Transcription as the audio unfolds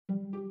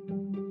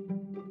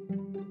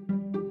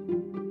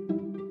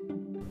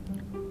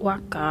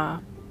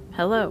Waka.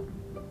 Hello,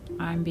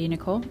 I'm B.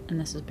 Nicole,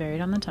 and this is Buried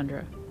on the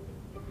Tundra.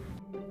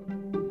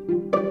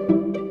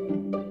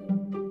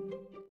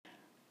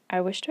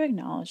 I wish to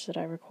acknowledge that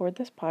I record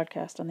this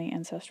podcast on the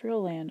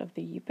ancestral land of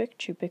the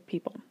Yupik-Chupik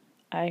people.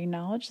 I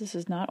acknowledge this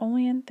is not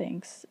only in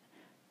thanks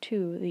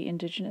to the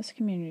indigenous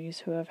communities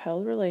who have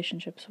held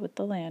relationships with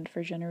the land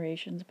for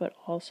generations, but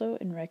also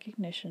in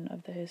recognition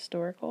of the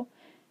historical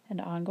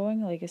and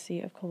ongoing legacy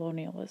of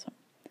colonialism.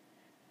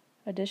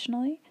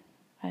 Additionally,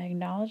 I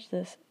acknowledge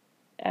this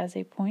as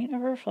a point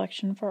of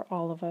reflection for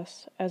all of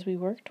us as we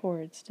work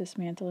towards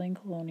dismantling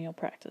colonial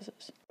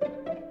practices.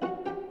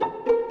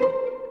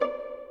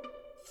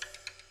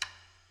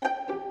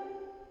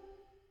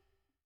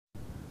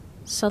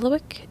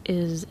 Selawik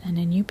is an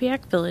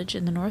Inupiaq village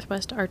in the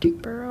northwest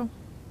Arctic borough.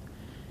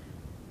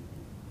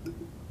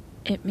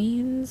 It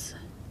means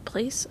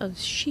place of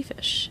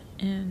sheefish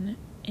in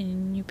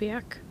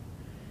Inupiaq.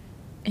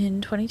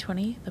 In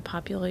 2020, the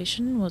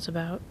population was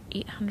about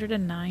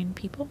 809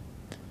 people.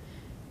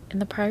 In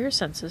the prior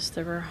census,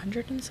 there were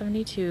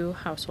 172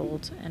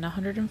 households and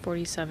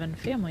 147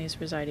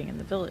 families residing in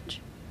the village.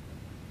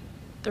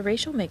 The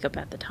racial makeup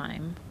at the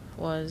time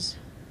was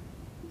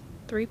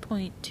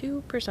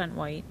 3.2%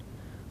 white,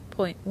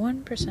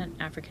 0.1%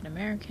 African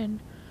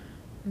American,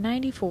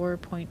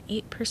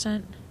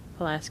 94.8%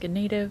 Alaska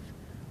Native,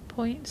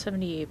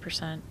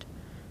 0.78%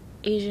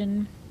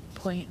 Asian,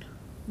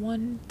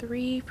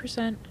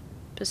 0.13%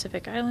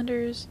 Pacific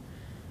Islanders,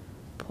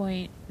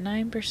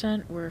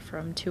 0.9% were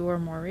from 2 or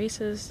more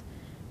races,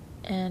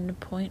 and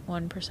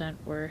 0.1%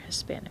 were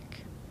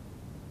Hispanic.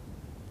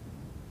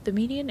 The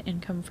median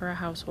income for a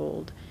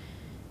household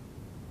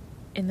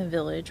in the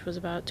village was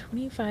about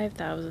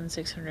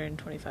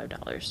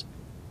 $25,625,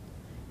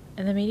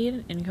 and the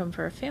median income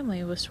for a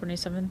family was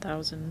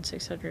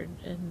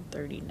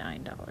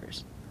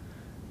 $27,639.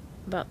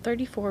 About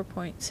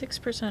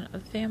 34.6%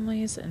 of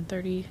families and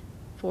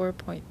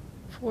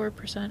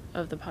 34.4%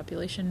 of the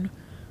population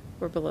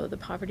were below the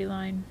poverty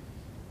line.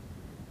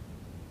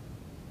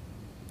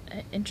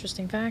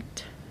 Interesting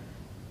fact,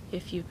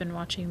 if you've been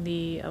watching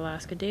the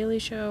Alaska Daily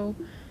Show,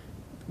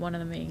 one of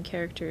the main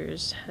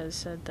characters has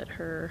said that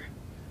her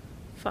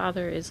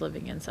father is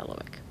living in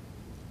Selawik.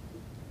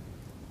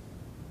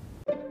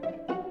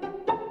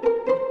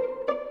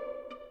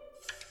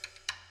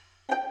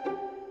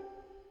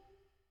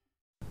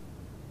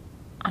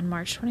 On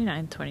March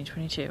 29,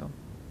 2022,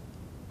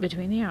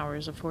 between the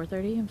hours of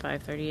 4:30 and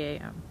 5:30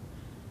 a.m.,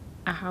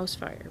 a house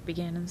fire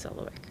began in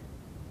Selawik.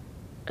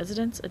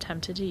 Residents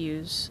attempted to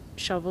use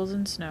shovels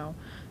and snow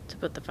to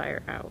put the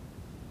fire out.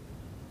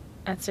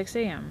 At 6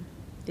 a.m.,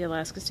 the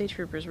Alaska State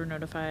Troopers were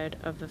notified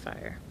of the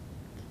fire.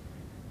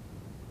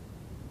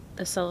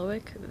 The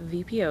Selawik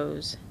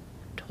VPOs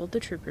told the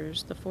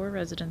troopers the 4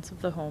 residents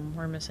of the home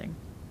were missing.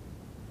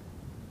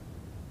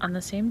 On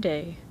the same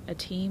day, a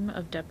team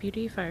of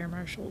deputy fire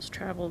marshals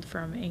traveled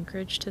from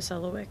Anchorage to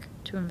Selawik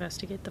to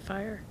investigate the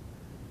fire.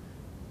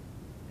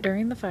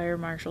 During the fire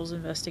marshal's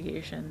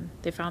investigation,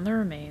 they found the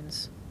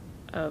remains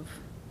of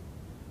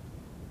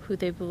who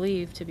they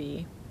believe to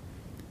be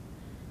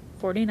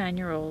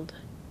 49-year-old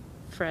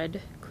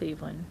Fred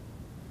Cleveland,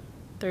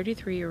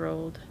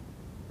 33-year-old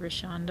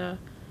Rashonda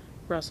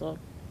Russell,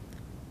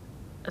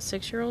 a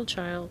 6-year-old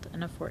child,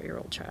 and a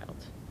 4-year-old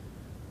child.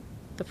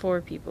 The 4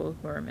 people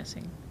who were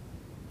missing.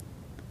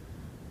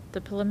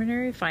 The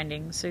preliminary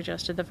findings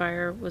suggested the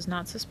fire was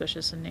not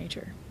suspicious in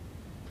nature.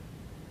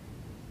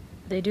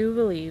 They do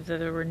believe that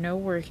there were no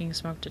working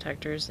smoke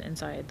detectors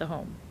inside the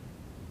home.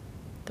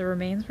 The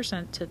remains were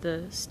sent to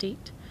the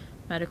state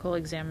medical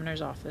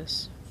examiner's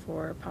office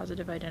for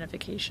positive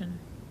identification.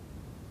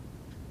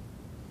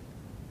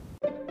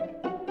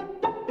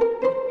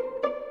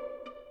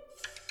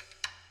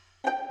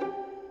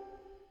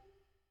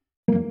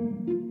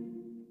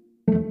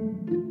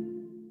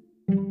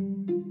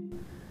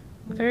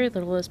 Very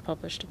little is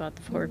published about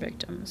the 4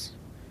 victims.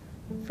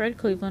 Fred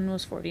Cleveland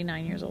was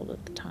 49 years old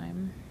at the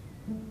time.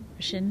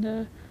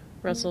 Rashonda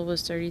Russell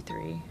was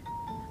 33,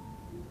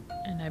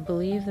 and I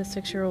believe the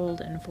 6-year-old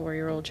and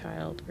 4-year-old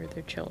child were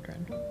their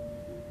children.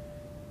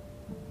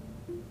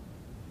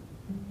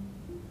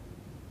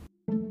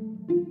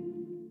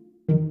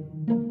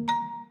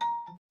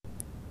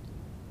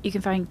 You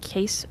can find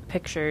case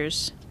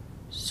pictures,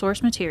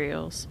 source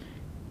materials,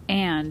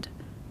 and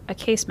a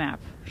case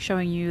map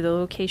showing you the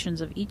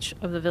locations of each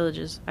of the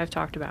villages I've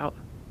talked about.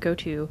 Go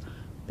to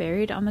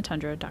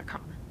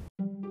buriedonthetundra.com.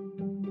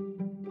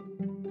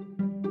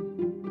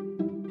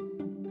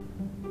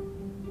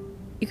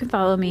 You can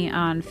follow me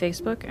on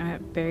Facebook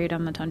at Buried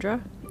on the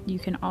Tundra. You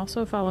can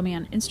also follow me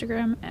on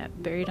Instagram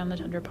at Buried on the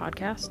Tundra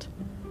Podcast.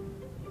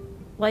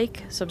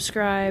 Like,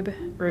 subscribe,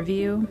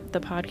 review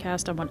the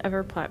podcast on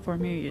whatever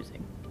platform you're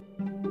using.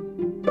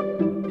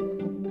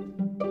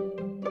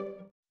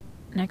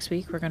 Next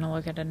week, we're going to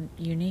look at a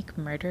unique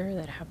murder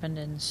that happened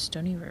in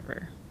Stony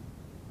River.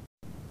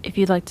 If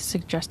you'd like to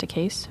suggest a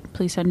case,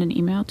 please send an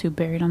email to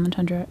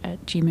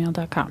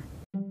buriedonthetundra@gmail.com.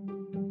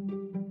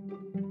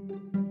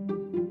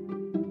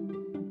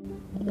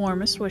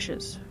 Warmest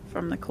wishes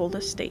from the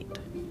coldest state.